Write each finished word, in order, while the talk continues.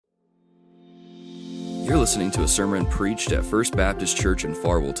You're listening to a sermon preached at First Baptist Church in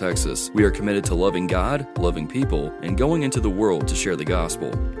Farwell, Texas. We are committed to loving God, loving people, and going into the world to share the gospel.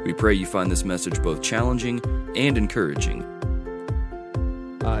 We pray you find this message both challenging and encouraging.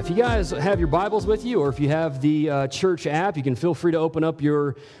 If you guys have your Bibles with you, or if you have the church app, you can feel free to open up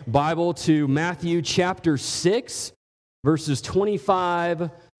your Bible to Matthew chapter 6, verses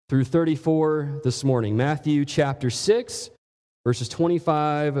 25 through 34 this morning. Matthew chapter 6, verses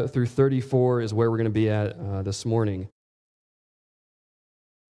 25 through 34 is where we're going to be at this morning.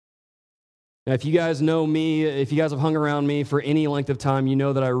 Now, if you guys know me, if you guys have hung around me for any length of time, you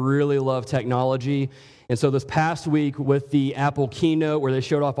know that I really love technology. And so this past week with the Apple keynote where they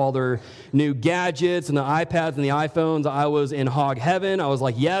showed off all their new gadgets and the iPads and the iPhones, I was in hog heaven. I was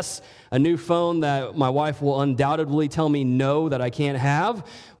like, yes, a new phone that my wife will undoubtedly tell me no, that I can't have,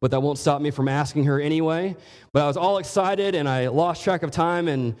 but that won't stop me from asking her anyway. But I was all excited and I lost track of time.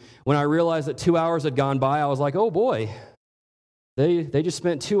 And when I realized that 2 hours had gone by, I was like, oh boy. They just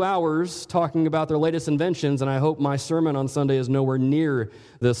spent 2 hours talking about their latest inventions, and I hope my sermon on Sunday is nowhere near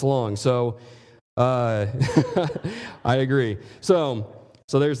this long. So, I agree. So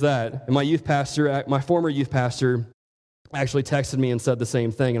there's that. And my former youth pastor, actually texted me and said the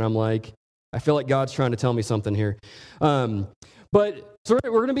same thing, and I'm like, I feel like God's trying to tell me something here. So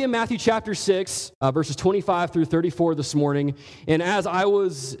we're going to be in Matthew chapter 6, verses 25 through 34 this morning. And as I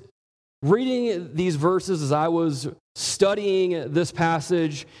was reading these verses, as I was studying this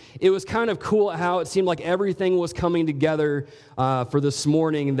passage, it was kind of cool how it seemed like everything was coming together for this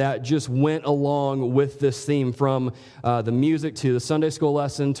morning that just went along with this theme, from the music to the Sunday school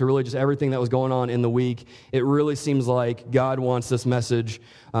lesson to really just everything that was going on in the week. It really seems like God wants this message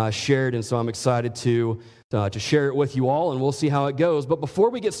shared, and so I'm excited to share it with you all, and we'll see how it goes. But before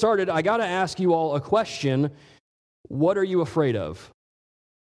we get started, I got to ask you all a question. What are you afraid of?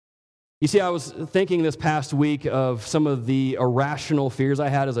 You see, I was thinking this past week of some of the irrational fears I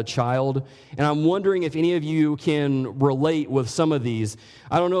had as a child, and I'm wondering if any of you can relate with some of these.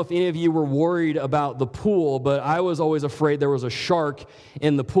 I don't know if any of you were worried about the pool, but I was always afraid there was a shark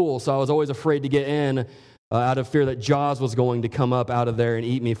in the pool, so I was always afraid to get in out of fear that Jaws was going to come up out of there and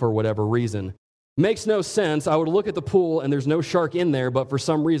eat me for whatever reason. Makes no sense. I would look at the pool, and there's no shark in there, but for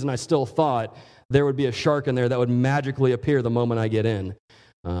some reason I still thought there would be a shark in there that would magically appear the moment I get in.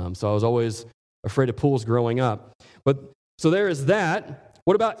 So I was always afraid of pools growing up. So there is that.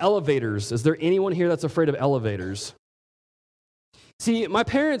 What about elevators? Is there anyone here that's afraid of elevators? See, my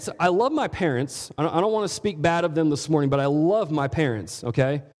parents, I love my parents. I don't want to speak bad of them this morning, but I love my parents,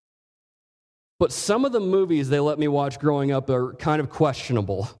 okay? But some of the movies they let me watch growing up are kind of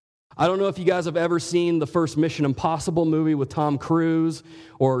questionable. I don't know if you guys have ever seen the first Mission Impossible movie with Tom Cruise,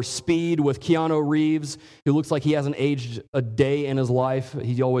 or Speed with Keanu Reeves, who looks like he hasn't aged a day in his life.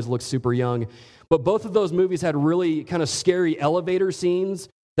 He always looks super young. But both of those movies had really kind of scary elevator scenes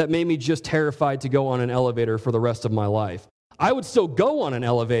that made me just terrified to go on an elevator for the rest of my life. I would still go on an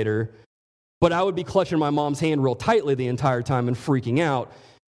elevator, but I would be clutching my mom's hand real tightly the entire time and freaking out.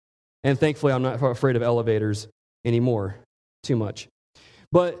 And thankfully, I'm not afraid of elevators anymore too much.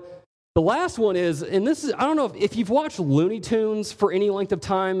 But the last one is, and this is, I don't know if you've watched Looney Tunes for any length of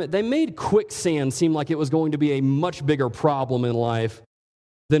time, they made quicksand seem like it was going to be a much bigger problem in life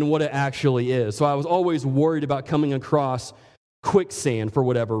than what it actually is. So I was always worried about coming across quicksand for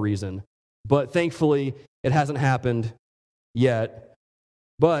whatever reason. But thankfully, it hasn't happened yet.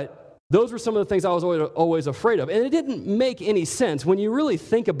 But those were some of the things I was always afraid of. And it didn't make any sense. When you really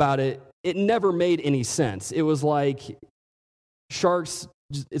think about it, it never made any sense. It was like sharks.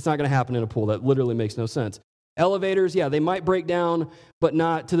 It's not going to happen in a pool. That literally makes no sense. Elevators, yeah, they might break down, but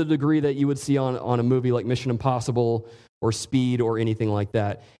not to the degree that you would see on a movie like Mission Impossible or Speed or anything like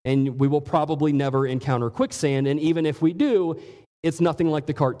that. And we will probably never encounter quicksand, and even if we do, it's nothing like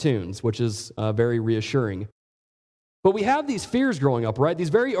the cartoons, which is very reassuring. But we have these fears growing up, right? These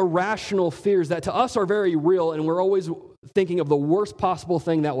very irrational fears that to us are very real, and we're always thinking of the worst possible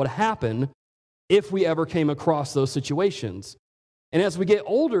thing that would happen if we ever came across those situations. And as we get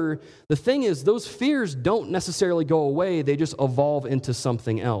older, the thing is, those fears don't necessarily go away. They just evolve into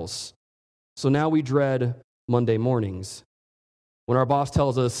something else. So now we dread Monday mornings. When our boss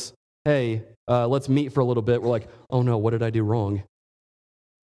tells us, hey, let's meet for a little bit, we're like, oh no, what did I do wrong?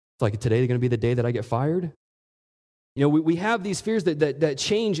 It's like, today is going to be the day that I get fired? You know, we have these fears that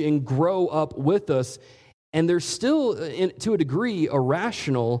change and grow up with us, and they're still, to a degree,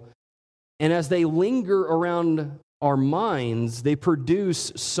 irrational. And as they linger around our minds, they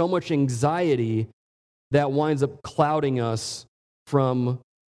produce so much anxiety that winds up clouding us from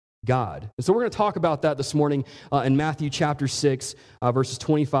God. And so we're going to talk about that this morning in Matthew chapter 6, verses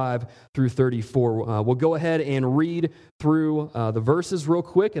 25 through 34. We'll go ahead and read through the verses real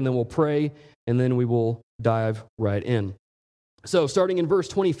quick, and then we'll pray, and then we will dive right in. So starting in verse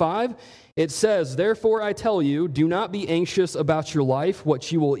 25, it says, "Therefore I tell you, do not be anxious about your life,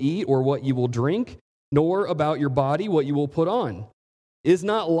 what you will eat or what you will drink, nor about your body, what you will put on. Is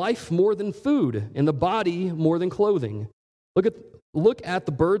not life more than food, and the body more than clothing? Look at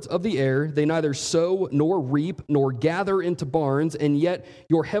the birds of the air. They neither sow nor reap nor gather into barns, and yet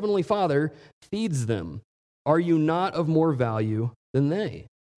your heavenly Father feeds them. Are you not of more value than they?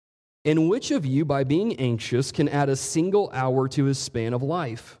 And which of you, by being anxious, can add a single hour to his span of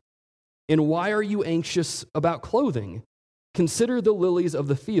life? And why are you anxious about clothing? Consider the lilies of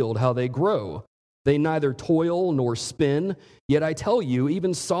the field, how they grow. They neither toil nor spin. Yet I tell you,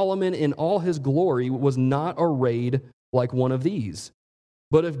 even Solomon in all his glory was not arrayed like one of these.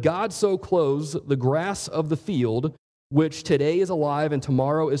 But if God so clothes the grass of the field, which today is alive and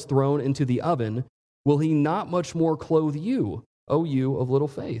tomorrow is thrown into the oven, will he not much more clothe you, O you of little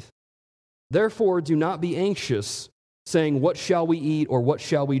faith? Therefore do not be anxious, saying, what shall we eat, or what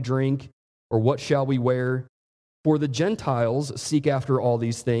shall we drink, or what shall we wear? For the Gentiles seek after all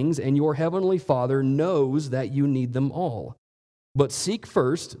these things, and your heavenly Father knows that you need them all. But seek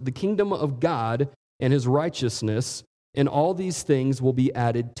first the kingdom of God and his righteousness, and all these things will be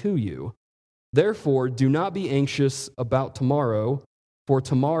added to you. Therefore, do not be anxious about tomorrow, for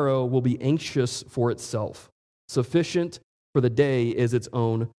tomorrow will be anxious for itself. Sufficient for the day is its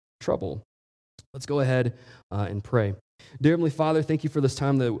own trouble." Let's go ahead and pray. Dear Heavenly Father, thank you for this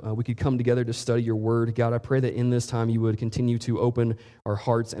time that we could come together to study your word. God, I pray that in this time you would continue to open our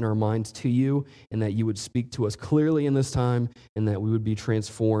hearts and our minds to you, and that you would speak to us clearly in this time, and that we would be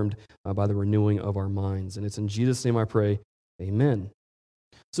transformed by the renewing of our minds. And it's in Jesus' name I pray, amen.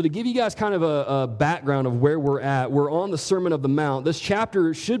 So to give you guys kind of a background of where we're at, we're on the Sermon of the Mount. This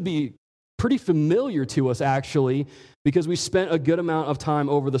chapter should be pretty familiar to us, actually, because we spent a good amount of time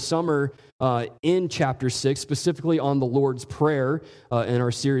over the summer in chapter 6, specifically on the Lord's Prayer in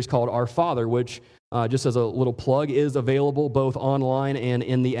our series called Our Father, which, just as a little plug, is available both online and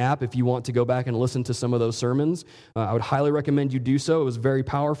in the app if you want to go back and listen to some of those sermons. I would highly recommend you do so. It was very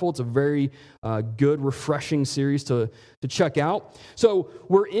powerful. It's a very good, refreshing series to check out. So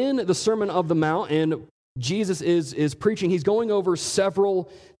we're in the Sermon of the Mount, and Jesus is preaching. He's going over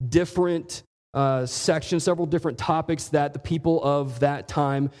several different sections, several different topics that the people of that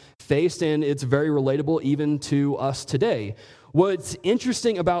time faced, and it's very relatable even to us today. What's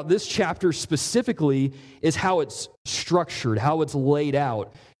interesting about this chapter specifically is how it's structured, how it's laid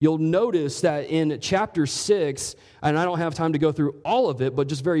out. You'll notice that in chapter 6, and I don't have time to go through all of it, but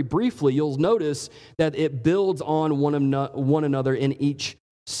just very briefly, you'll notice that it builds on one another in each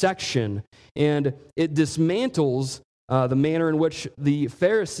section, and it dismantles the manner in which the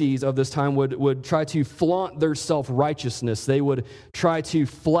Pharisees of this time would try to flaunt their self-righteousness. They would try to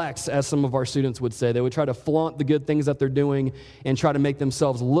flex, as some of our students would say. They would try to flaunt the good things that they're doing and try to make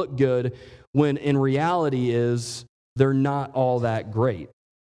themselves look good, when in reality is they're not all that great.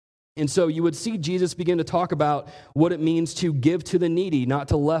 And so you would see Jesus begin to talk about what it means to give to the needy, not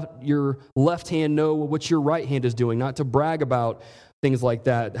to let your left hand know what your right hand is doing, not to brag about things like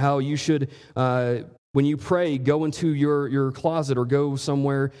that, how you should when you pray, go into your closet or go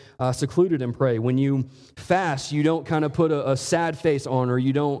somewhere secluded and pray. When you fast, you don't kind of put a sad face on, or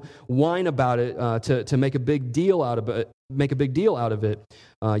you don't whine about it to make a big deal out of it.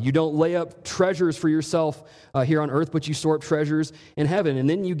 You don't lay up treasures for yourself here on earth, but you store up treasures in heaven. And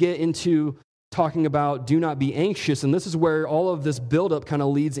then you get into talking about do not be anxious, and this is where all of this buildup kind of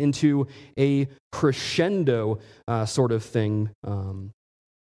leads into a crescendo sort of thing.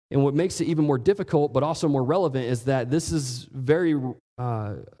 And what makes it even more difficult, but also more relevant, is that this is very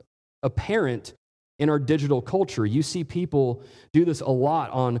apparent in our digital culture. You see people do this a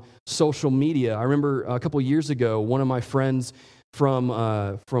lot on social media. I remember a couple years ago, one of my friends from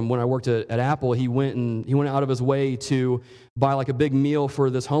when I worked at Apple, he went out of his way to buy like a big meal for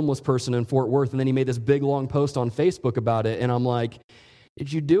this homeless person in Fort Worth, and then he made this big long post on Facebook about it. And I'm like,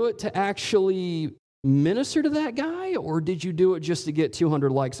 did you do it to actually minister to that guy, or did you do it just to get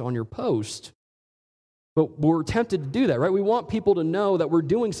 200 likes on your post? But we're tempted to do that, right? We want people to know that we're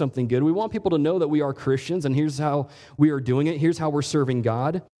doing something good. We want people to know that we are Christians, and here's how we are doing it. Here's how we're serving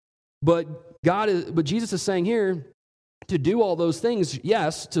God. But Jesus is saying here to do all those things,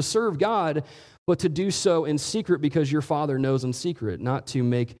 yes, to serve God, but to do so in secret, because your Father knows in secret, not to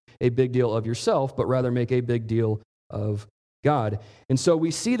make a big deal of yourself, but rather make a big deal of God. And so we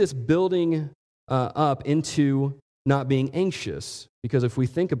see this building up into not being anxious. Because if we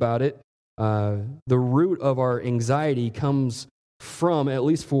think about it, the root of our anxiety comes from, at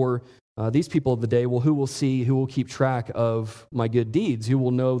least for these people of the day, well, who will keep track of my good deeds? Who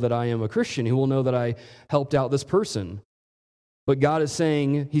will know that I am a Christian? Who will know that I helped out this person? But God is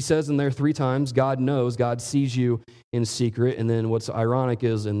saying, he says in there 3 times, God knows, God sees you in secret. And then what's ironic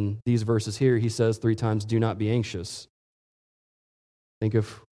is in these verses here, he says 3 times, do not be anxious. I think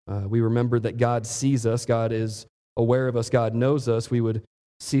if we remember that God sees us, God is aware of us, God knows us, we would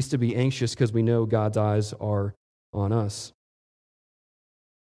cease to be anxious because we know God's eyes are on us.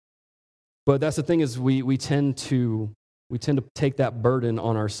 But that's the thing is we tend to take that burden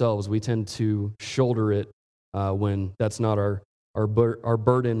on ourselves. We tend to shoulder it when that's not our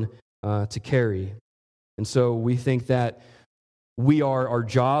burden to carry. And so we think that we are our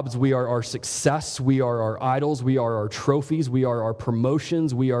jobs, we are our success, we are our idols, we are our trophies, we are our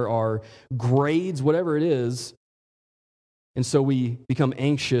promotions, we are our grades, whatever it is. And so we become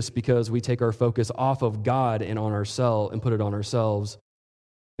anxious because we take our focus off of God and on ourselves and put it on ourselves.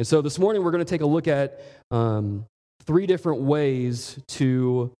 And so this morning we're going to take a look at 3 different ways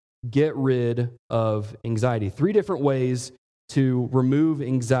to get rid of anxiety. 3 different ways to remove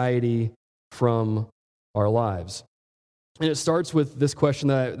anxiety from our lives. And it starts with this question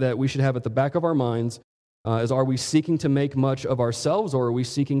that we should have at the back of our minds is, are we seeking to make much of ourselves or are we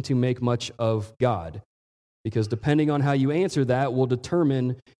seeking to make much of God? Because depending on how you answer that will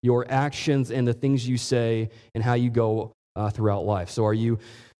determine your actions and the things you say and how you go throughout life. So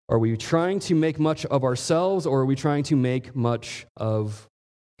are we trying to make much of ourselves or are we trying to make much of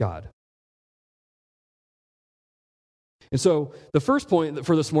God? And so the first point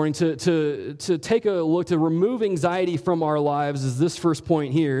for this morning to take a look, to remove anxiety from our lives is this first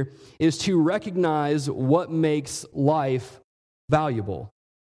point here, is to recognize what makes life valuable.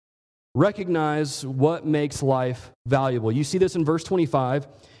 Recognize what makes life valuable. You see this in verse 25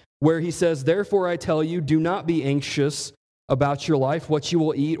 where he says, therefore I tell you, do not be anxious about your life, what you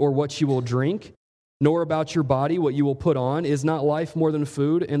will eat or what you will drink, nor about your body, what you will put on. Is not life more than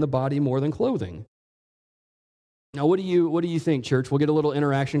food and the body more than clothing? Now, what do you think, church? We'll get a little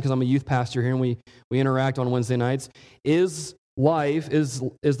interaction because I'm a youth pastor here and we interact on Wednesday nights. Is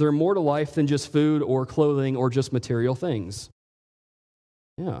there more to life than just food or clothing or just material things?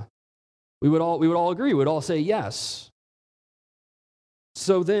 Yeah. We would all agree. We would all say yes.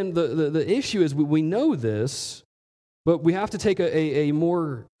 So then the issue is we know this, but we have to take a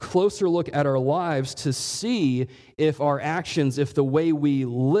more closer look at our lives to see if our actions, if the way we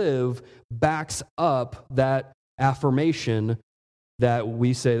live backs up that affirmation that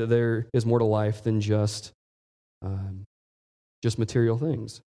we say that there is more to life than just material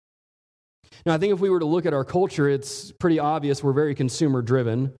things. Now, I think if we were to look at our culture, it's pretty obvious we're very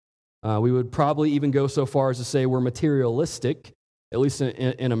consumer-driven. We would probably even go so far as to say we're materialistic, at least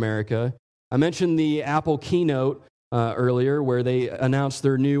in America. I mentioned the Apple keynote earlier where they announced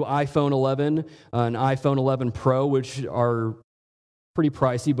their new iPhone 11 and iPhone 11 Pro, which are pretty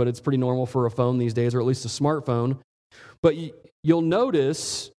pricey, but it's pretty normal for a phone these days, or at least a smartphone. But you'll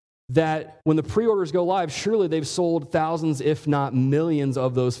notice that when the pre-orders go live, surely they've sold thousands, if not millions,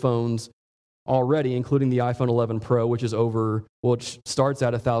 of those phones already, including the iPhone 11 Pro, which starts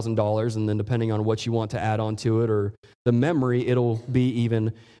at $1,000, and then depending on what you want to add onto it or the memory, it'll be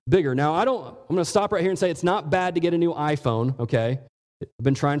even bigger. Now, I'm going to stop right here and say it's not bad to get a new iPhone, okay? I've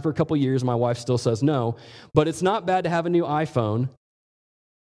been trying for a couple years. My wife still says no, but it's not bad to have a new iPhone,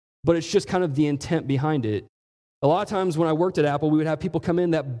 but it's just kind of the intent behind it. A lot of times when I worked at Apple, we would have people come in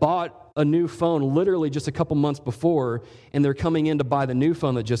that bought a new phone literally just a couple months before, and they're coming in to buy the new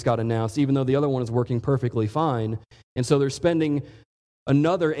phone that just got announced, even though the other one is working perfectly fine. And so they're spending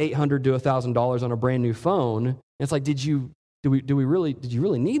another $800 to $1,000 on a brand new phone. And it's like, did you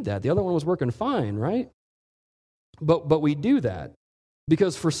really need that? The other one was working fine, right? But we do that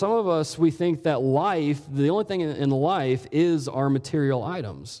because for some of us, we think that the only thing in life is our material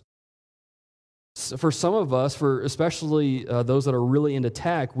items. For some of us, especially those that are really into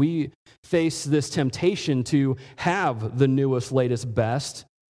tech, we face this temptation to have the newest, latest, best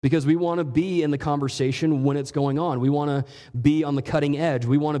because we want to be in the conversation when it's going on. We want to be on the cutting edge.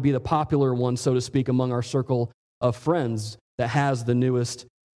 We want to be the popular one, so to speak, among our circle of friends that has the newest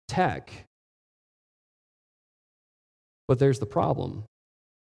tech. But there's the problem,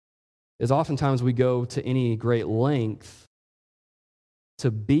 is oftentimes we go to any great length to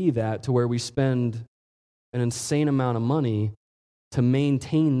be that, to where we spend an insane amount of money to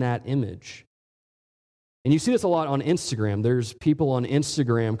maintain that image. And you see this a lot on Instagram. There's people on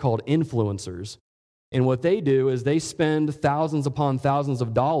Instagram called influencers. And what they do is they spend thousands upon thousands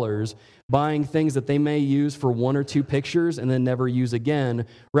of dollars buying things that they may use for one or two pictures and then never use again,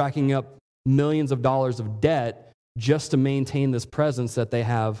 racking up millions of dollars of debt just to maintain this presence that they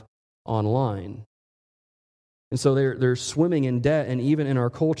have online. And so they're swimming in debt. And even in our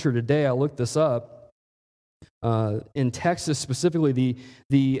culture today, I looked this up, in Texas specifically,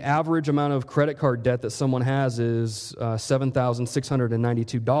 the average amount of credit card debt that someone has is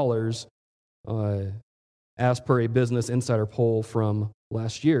 $7,692, as per a Business Insider poll from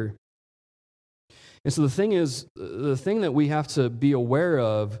last year. And so the thing that we have to be aware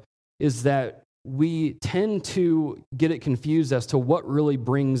of is that we tend to get it confused as to what really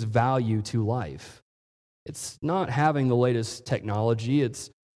brings value to life. It's not having the latest technology.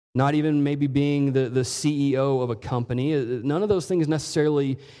 It's not even maybe being the CEO of a company. None of those things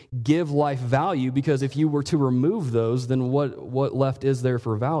necessarily give life value, because if you were to remove those, then what left is there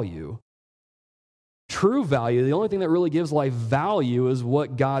for value? True value, the only thing that really gives life value is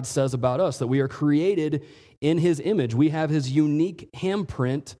what God says about us, that we are created in His image. We have His unique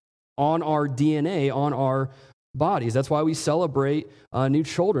handprint on our DNA, on our bodies. That's why we celebrate new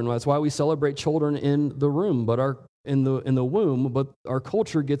children. That's why we celebrate children in the womb, but our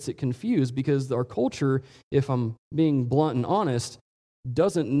culture gets it confused, because our culture, if I'm being blunt and honest,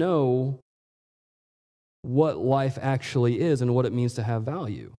 doesn't know what life actually is and what it means to have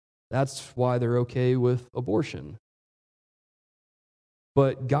value. That's why they're okay with abortion.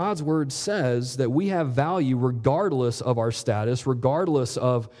 But God's word says that we have value regardless of our status, regardless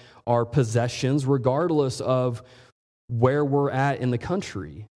of our possessions, regardless of where we're at in the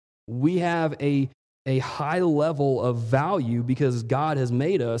country. We have a high level of value because God has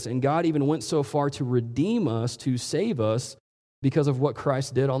made us, and God even went so far to redeem us, to save us, because of what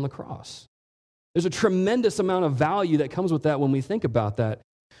Christ did on the cross. There's a tremendous amount of value that comes with that when we think about that,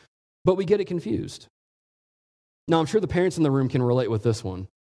 but we get it confused. Now, I'm sure the parents in the room can relate with this one.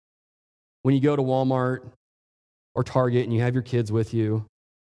 When you go to Walmart or Target and you have your kids with you,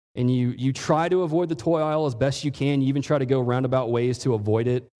 and you try to avoid the toy aisle as best you can, you even try to go roundabout ways to avoid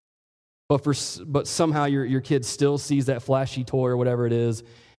it, but somehow your kid still sees that flashy toy or whatever it is,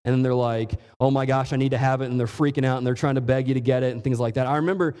 and then they're like, oh my gosh, I need to have it, and they're freaking out, and they're trying to beg you to get it, and things like that. I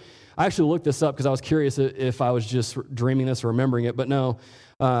remember, I actually looked this up because I was curious if I was just dreaming this or remembering it, but no,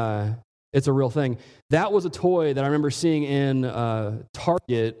 it's a real thing. That was a toy that I remember seeing in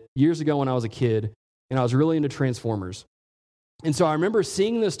Target years ago when I was a kid, and I was really into Transformers. And so I remember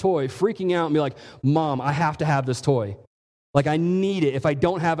seeing this toy, freaking out, and be like, Mom, I have to have this toy. Like, I need it. If I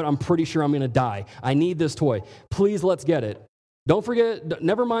don't have it, I'm pretty sure I'm going to die. I need this toy. Please, let's get it. Don't forget,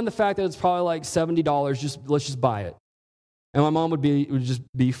 never mind the fact that it's probably like $70, let's just buy it. And my mom would just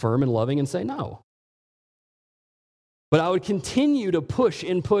be firm and loving and say no. But I would continue to push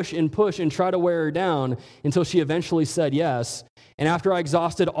and push and push and try to wear her down until she eventually said yes. And after I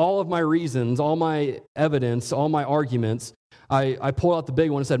exhausted all of my reasons, all my evidence, all my arguments, I pulled out the big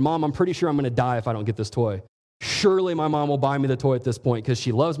one and said, Mom, I'm pretty sure I'm going to die if I don't get this toy. Surely my mom will buy me the toy at this point because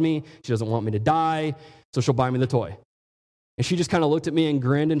she loves me. She doesn't want me to die, so she'll buy me the toy. And she just kind of looked at me and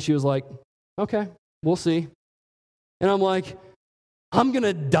grinned, and she was like, okay, we'll see. And I'm like, I'm going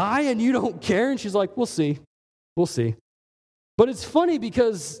to die and you don't care? And she's like, we'll see. We'll see. But it's funny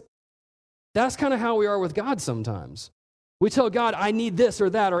because that's kind of how we are with God sometimes. We tell God, I need this or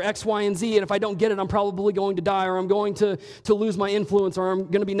that or X, Y, and Z, and if I don't get it, I'm probably going to die, or I'm going to lose my influence, or I'm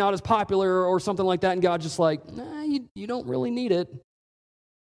going to be not as popular or something like that. And God's just like, nah, you don't really need it.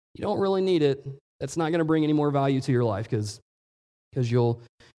 You don't really need it. That's not going to bring any more value to your life because you'll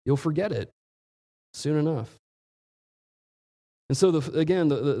forget it soon enough. And so,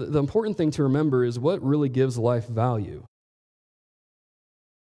 the important thing to remember is what really gives life value.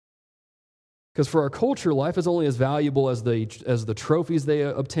 Because for our culture, life is only as valuable as the trophies they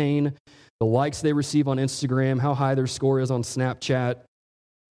obtain, the likes they receive on Instagram, how high their score is on Snapchat,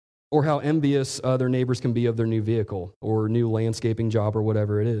 or how envious their neighbors can be of their new vehicle or new landscaping job or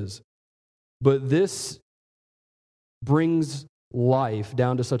whatever it is. But this brings life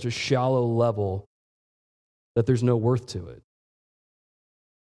down to such a shallow level that there's no worth to it.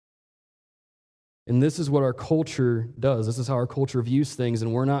 And this is what our culture does. This is how our culture views things,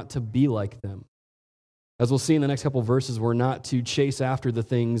 and we're not to be like them. As we'll see in the next couple of verses, we're not to chase after the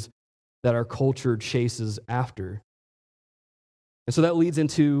things that our culture chases after. And so that leads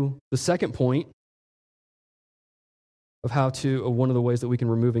into the second point of one of the ways that we can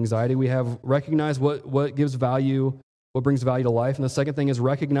remove anxiety. We have recognize what gives value, what brings value to life. And the second thing is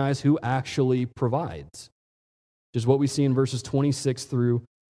recognize who actually provides, which is what we see in verses 26 through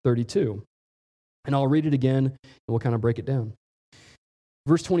 32. And I'll read it again, and we'll kind of break it down.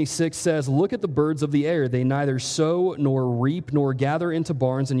 Verse 26 says, "Look at the birds of the air. They neither sow nor reap nor gather into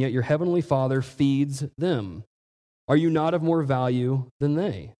barns, and yet your heavenly Father feeds them. Are you not of more value than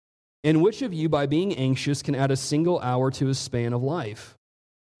they? And which of you, by being anxious, can add a single hour to his span of life?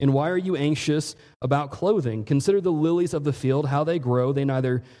 And why are you anxious about clothing? Consider the lilies of the field, how they grow. They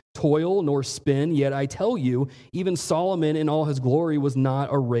neither toil nor spin. Yet I tell you, even Solomon in all his glory was not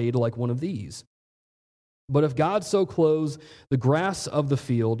arrayed like one of these. But if God so clothes the grass of the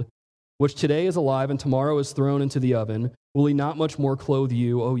field, which today is alive and tomorrow is thrown into the oven, will he not much more clothe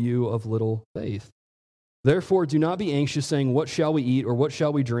you, O you of little faith? Therefore do not be anxious, saying, what shall we eat, or what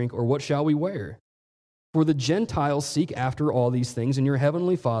shall we drink, or what shall we wear? For the Gentiles seek after all these things, and your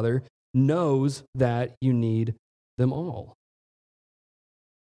heavenly Father knows that you need them all."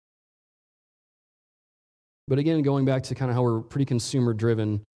 But again, going back to kind of how we're pretty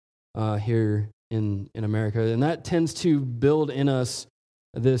consumer-driven here in America, and that tends to build in us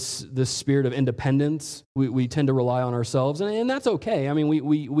this spirit of independence. We tend to rely on ourselves, and that's okay. I mean,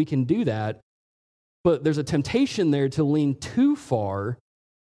 we can do that, but there's a temptation there to lean too far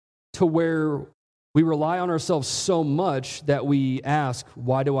to where we rely on ourselves so much that we ask,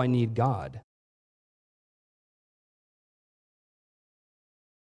 why do I need God?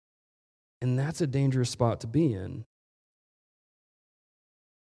 And that's a dangerous spot to be in.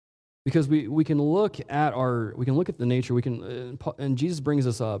 Because we can look at the nature, and Jesus brings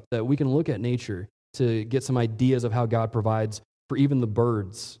us up that we can look at nature to get some ideas of how God provides for even the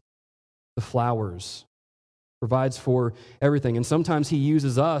birds, the flowers, provides for everything. And sometimes he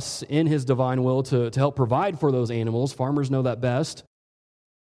uses us in his divine will to help provide for those animals. Farmers know that best.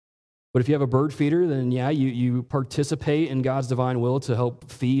 But if you have a bird feeder, then yeah, you participate in God's divine will to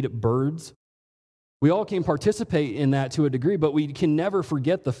help feed birds. We all can participate in that to a degree, but we can never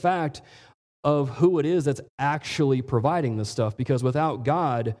forget the fact of who it is that's actually providing this stuff, because without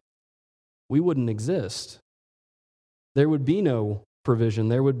God, we wouldn't exist. There would be no provision.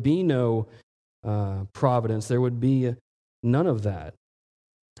 There would be no providence. There would be none of that.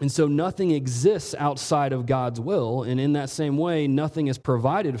 And so nothing exists outside of God's will, and in that same way, nothing is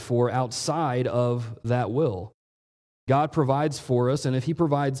provided for outside of that will. God provides for us, and if he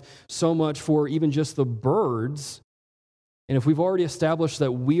provides so much for even just the birds, and if we've already established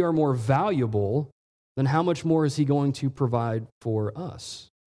that we are more valuable, then how much more is he going to provide for us?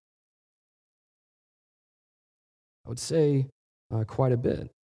 I would say quite a bit.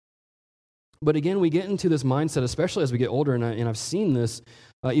 But again, we get into this mindset, especially as we get older, and I've seen this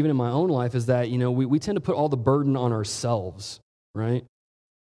even in my own life, is that we tend to put all the burden on ourselves, right?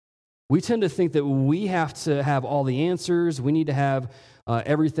 We tend to think that we have to have all the answers. We need to have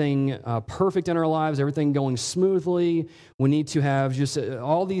everything perfect in our lives, everything going smoothly. We need to have just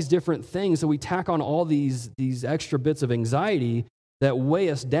all these different things. So we tack on all these extra bits of anxiety that weigh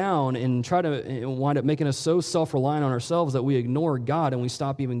us down and try to wind up making us so self-reliant on ourselves that we ignore God and we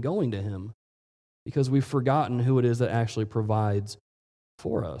stop even going to him because we've forgotten who it is that actually provides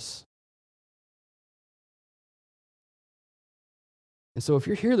for us. And so if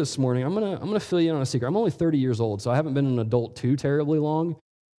you're here this morning, I'm gonna fill you in on a secret. I'm only 30 years old, so I haven't been an adult too terribly long.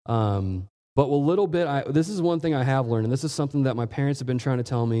 But a little bit, this is one thing I have learned, and this is something that my parents have been trying to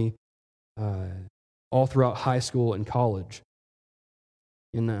tell me all throughout high school and college.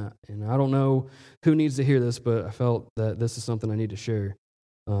 And I don't know who needs to hear this, but I felt that this is something I need to share.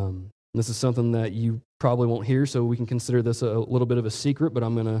 This is something that you probably won't hear, so we can consider this a little bit of a secret, but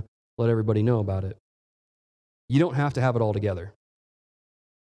I'm going to let everybody know about it. You don't have to have it all together.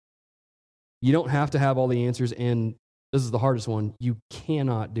 You don't have to have all the answers, and this is the hardest one, you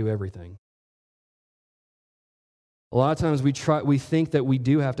cannot do everything. A lot of times we think that we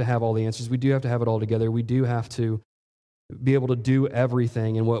do have to have all the answers, we do have to have it all together, we do have to be able to do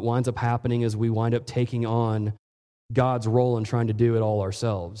everything, and what winds up happening is we wind up taking on God's role in trying to do it all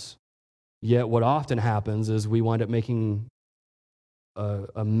ourselves. Yet what often happens is we wind up making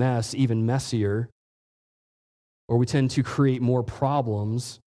a mess even messier, or we tend to create more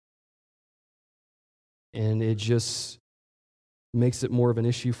problems, and it just makes it more of an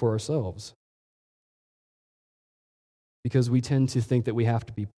issue for ourselves. Because we tend to think that we have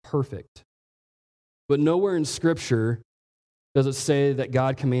to be perfect. But nowhere in Scripture does it say that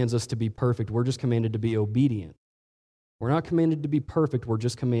God commands us to be perfect. We're just commanded to be obedient. We're not commanded to be perfect, we're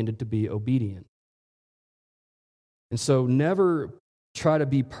just commanded to be obedient. And so never try to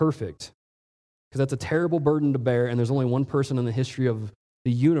be perfect, because that's a terrible burden to bear, and there's only one person in the history of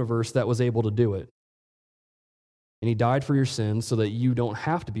the universe that was able to do it. And he died for your sins so that you don't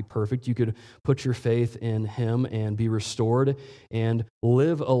have to be perfect. You could put your faith in him and be restored and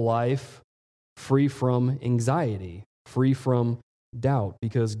live a life free from anxiety, free from doubt,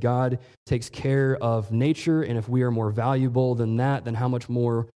 because God takes care of nature, and if we are more valuable than that, then how much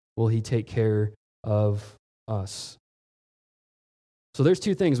more will he take care of us? So there's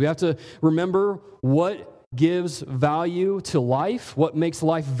two things. We have to remember what gives value to life, what makes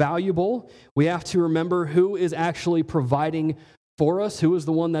life valuable. We have to remember who is actually providing for us, who is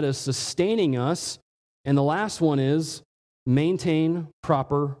the one that is sustaining us. And the last one is maintain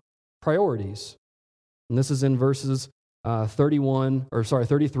proper priorities. And this is in verses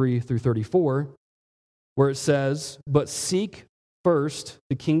 33 through 34, where it says, "But seek first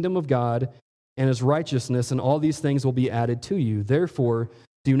the kingdom of God and his righteousness, and all these things will be added to you. Therefore,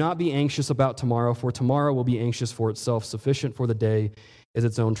 do not be anxious about tomorrow, for tomorrow will be anxious for itself. Sufficient for the day is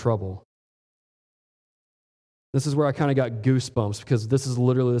its own trouble." This is where I kind of got goosebumps, because this is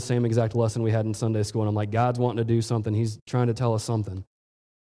literally the same exact lesson we had in Sunday school, and I'm like, God's wanting to do something. He's trying to tell us something.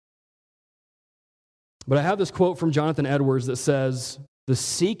 But I have this quote from Jonathan Edwards that says, "The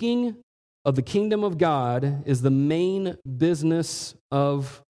seeking of the kingdom of God is the main business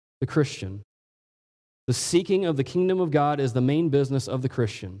of the Christian." The seeking of the kingdom of God is the main business of the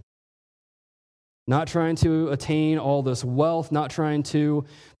Christian. Not trying to attain all this wealth, not trying to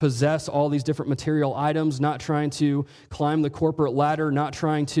possess all these different material items, not trying to climb the corporate ladder, not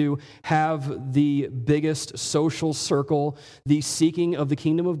trying to have the biggest social circle. The seeking of the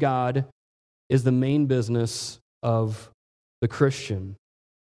kingdom of God is the main business of the Christian.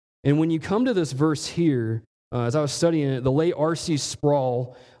 And when you come to this verse here, as I was studying it, the late R.C.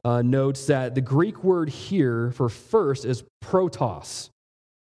 Sproul notes that the Greek word here for first is protos.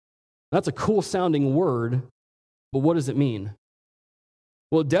 That's a cool sounding word, but what does it mean?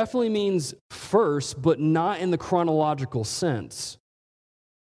 Well, it definitely means first, but not in the chronological sense.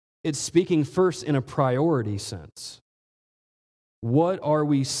 It's speaking first in a priority sense. What are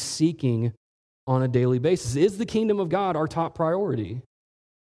we seeking on a daily basis? Is the kingdom of God our top priority?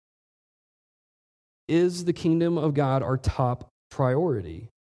 Is the kingdom of God our top priority?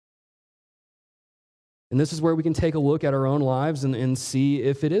 And this is where we can take a look at our own lives and see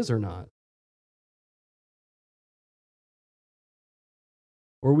if it is or not.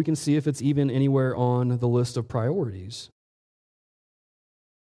 Or we can see if it's even anywhere on the list of priorities.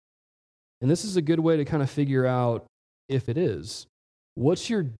 And this is a good way to kind of figure out if it is. What's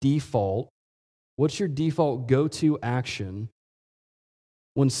your default go-to action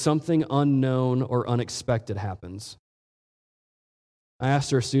when something unknown or unexpected happens? I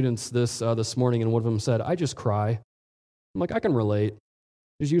asked our students this morning, and one of them said, "I just cry." I'm like, I can relate.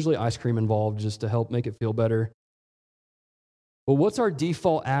 There's usually ice cream involved just to help make it feel better. But what's our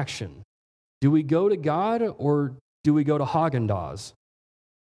default action? Do we go to God, or do we go to Haagen-Dazs?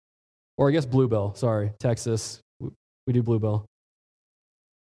 Or I guess Bluebell, sorry, Texas. We do Bluebell.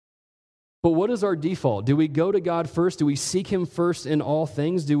 But what is our default? Do we go to God first? Do we seek him first in all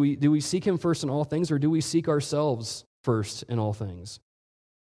things? Do we seek him first in all things, or do we seek ourselves first in all things?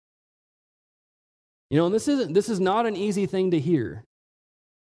 You know, and this is not an easy thing to hear.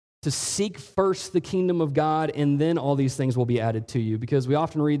 To seek first the kingdom of God, and then all these things will be added to you. Because we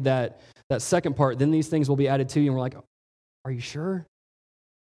often read that second part, then these things will be added to you, and we're like, are you sure?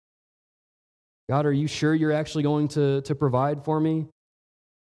 God, are you sure you're actually going to provide for me?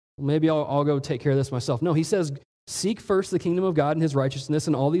 Well, maybe I'll go take care of this myself. No, he says, seek first the kingdom of God and his righteousness,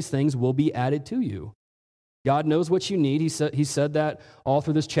 and all these things will be added to you. God knows what you need. He said that all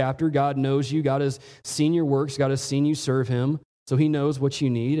through this chapter. God knows you. God has seen your works. God has seen you serve him. So he knows what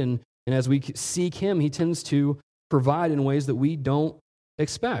you need. And as we seek him, he tends to provide in ways that we don't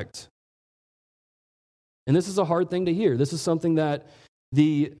expect. And this is a hard thing to hear. This is something that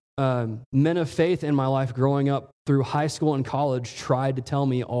the men of faith in my life growing up through high school and college tried to tell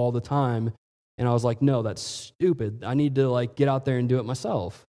me all the time. And I was like, no, that's stupid. I need to get out there and do it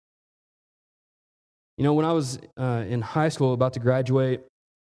myself. You know, when I was in high school, about to graduate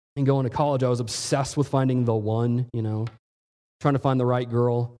and go into college, I was obsessed with finding the one, trying to find the right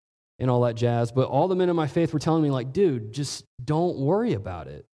girl and all that jazz. But all the men in my faith were telling me, dude, just don't worry about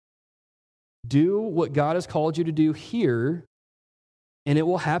it. Do what God has called you to do here, and it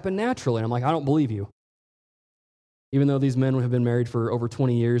will happen naturally. And I'm like, I don't believe you. Even though these men have been married for over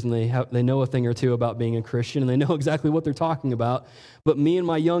 20 years and they know a thing or two about being a Christian and they know exactly what they're talking about. But me and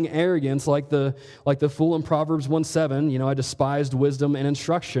my young arrogance, like the fool in Proverbs 1:7, I despised wisdom and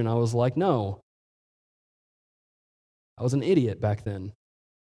instruction. I was like, no. I was an idiot back then.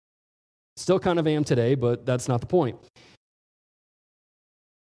 Still kind of am today, but that's not the point.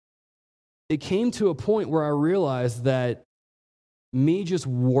 It came to a point where I realized that me just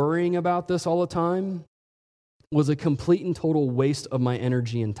worrying about this all the time was a complete and total waste of my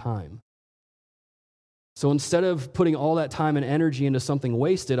energy and time. So instead of putting all that time and energy into something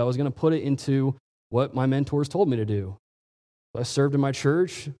wasted, I was going to put it into what my mentors told me to do. I served in my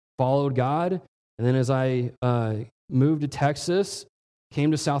church, followed God, and then as I moved to Texas,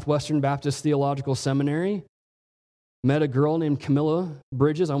 came to Southwestern Baptist Theological Seminary, met a girl named Camilla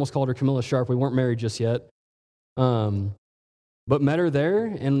Bridges. I almost called her Camilla Sharp. We weren't married just yet. But met her there,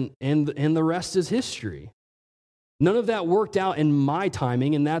 and the rest is history. None of that worked out in my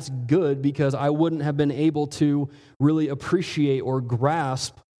timing, and that's good because I wouldn't have been able to really appreciate or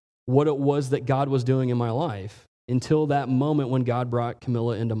grasp what it was that God was doing in my life until that moment when God brought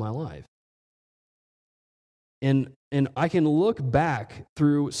Camilla into my life. And I can look back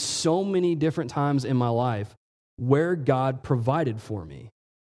through so many different times in my life where God provided for me,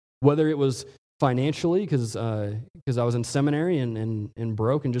 whether it was financially because I was in seminary and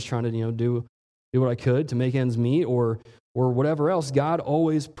broke and just trying to do what I could to make ends meet, or whatever else. God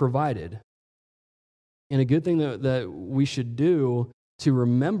always provided. And a good thing that we should do to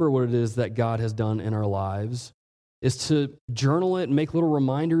remember what it is that God has done in our lives is to journal it and make little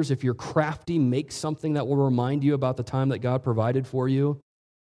reminders. If you're crafty, make something that will remind you about the time that God provided for you,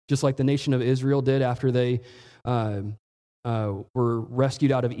 just like the nation of Israel did after they were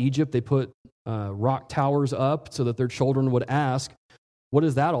rescued out of Egypt. They put rock towers up so that their children would ask, what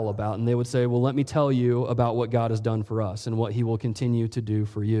is that all about? And they would say, well, let me tell you about what God has done for us and what he will continue to do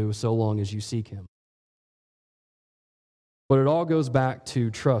for you so long as you seek him. But it all goes back to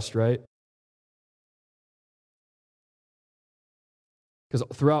trust, right? Because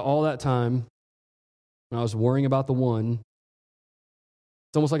throughout all that time, when I was worrying about the one,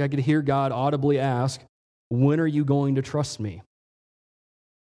 it's almost like I could hear God audibly ask, when are you going to trust me?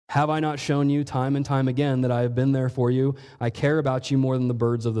 Have I not shown you time and time again that I have been there for you? I care about you more than the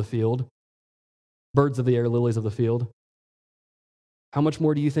birds of the field, birds of the air, lilies of the field. How much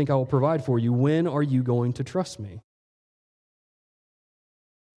more do you think I will provide for you? When are you going to trust me?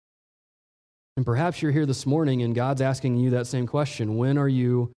 And perhaps you're here this morning and God's asking you that same question. When are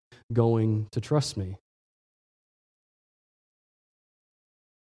you going to trust me?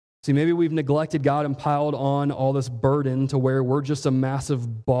 See, maybe we've neglected God and piled on all this burden to where we're just a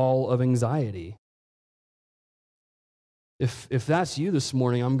massive ball of anxiety. If that's you this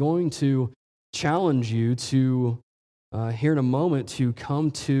morning, I'm going to challenge you to, here in a moment, to come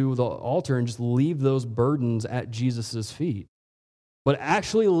to the altar and just leave those burdens at Jesus' feet. But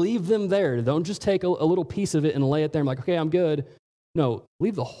actually leave them there. Don't just take a little piece of it and lay it there and like, okay, I'm good. No,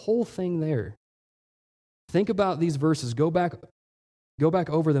 leave the whole thing there. Think about these verses. Go back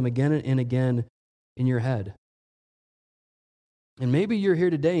over them again and again in your head. And maybe you're here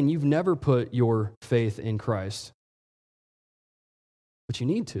today and you've never put your faith in Christ, but you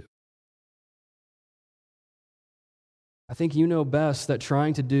need to. I think you know best that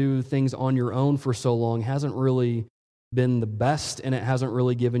trying to do things on your own for so long hasn't really been the best, and it hasn't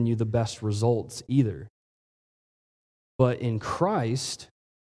really given you the best results either. But in Christ,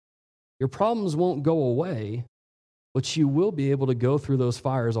 your problems won't go away, but you will be able to go through those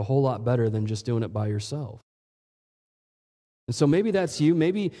fires a whole lot better than just doing it by yourself. And so maybe that's you.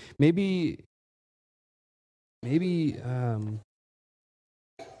 Maybe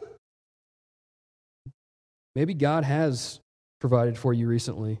God has provided for you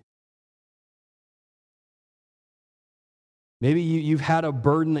recently. Maybe you've had a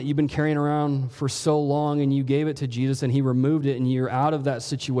burden that you've been carrying around for so long and you gave it to Jesus and he removed it and you're out of that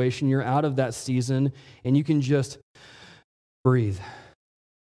situation, you're out of that season, and you can just breathe.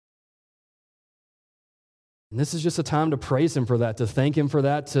 And this is just a time to praise him for that, to thank him for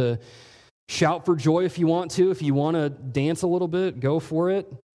that, to shout for joy if you want to. If you want to dance a little bit, go for it,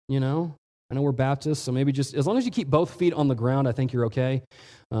 I know we're Baptists, so maybe just, as long as you keep both feet on the ground, I think you're okay.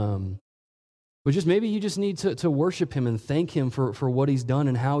 But just maybe you just need to worship him and thank him for what he's done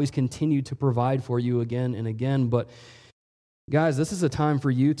and how he's continued to provide for you again and again. But guys, this is a time for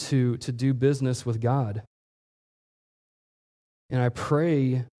you to do business with God. And I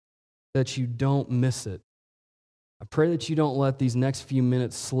pray that you don't miss it. I pray that you don't let these next few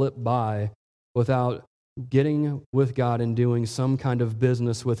minutes slip by without getting with God and doing some kind of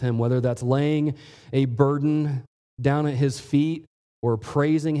business with him, whether that's laying a burden down at his feet, or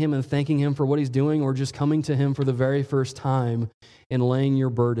praising him and thanking him for what he's doing, or just coming to him for the very first time and laying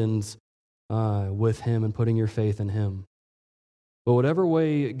your burdens with him and putting your faith in him. But whatever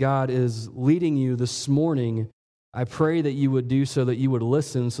way God is leading you this morning, I pray that you would do so, that you would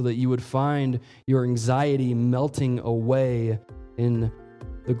listen, so that you would find your anxiety melting away and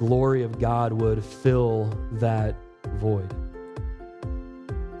the glory of God would fill that void.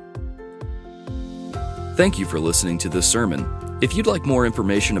 Thank you for listening to this sermon. If you'd like more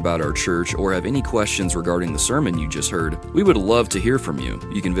information about our church or have any questions regarding the sermon you just heard, we would love to hear from you.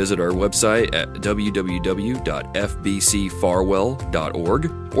 You can visit our website at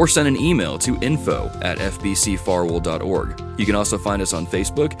www.fbcfarwell.org or send an email to info@fbcfarwell.org. You can also find us on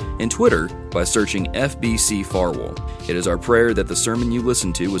Facebook and Twitter by searching FBC Farwell. It is our prayer that the sermon you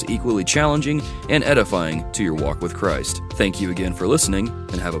listened to was equally challenging and edifying to your walk with Christ. Thank you again for listening,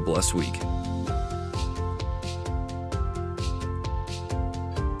 and have a blessed week.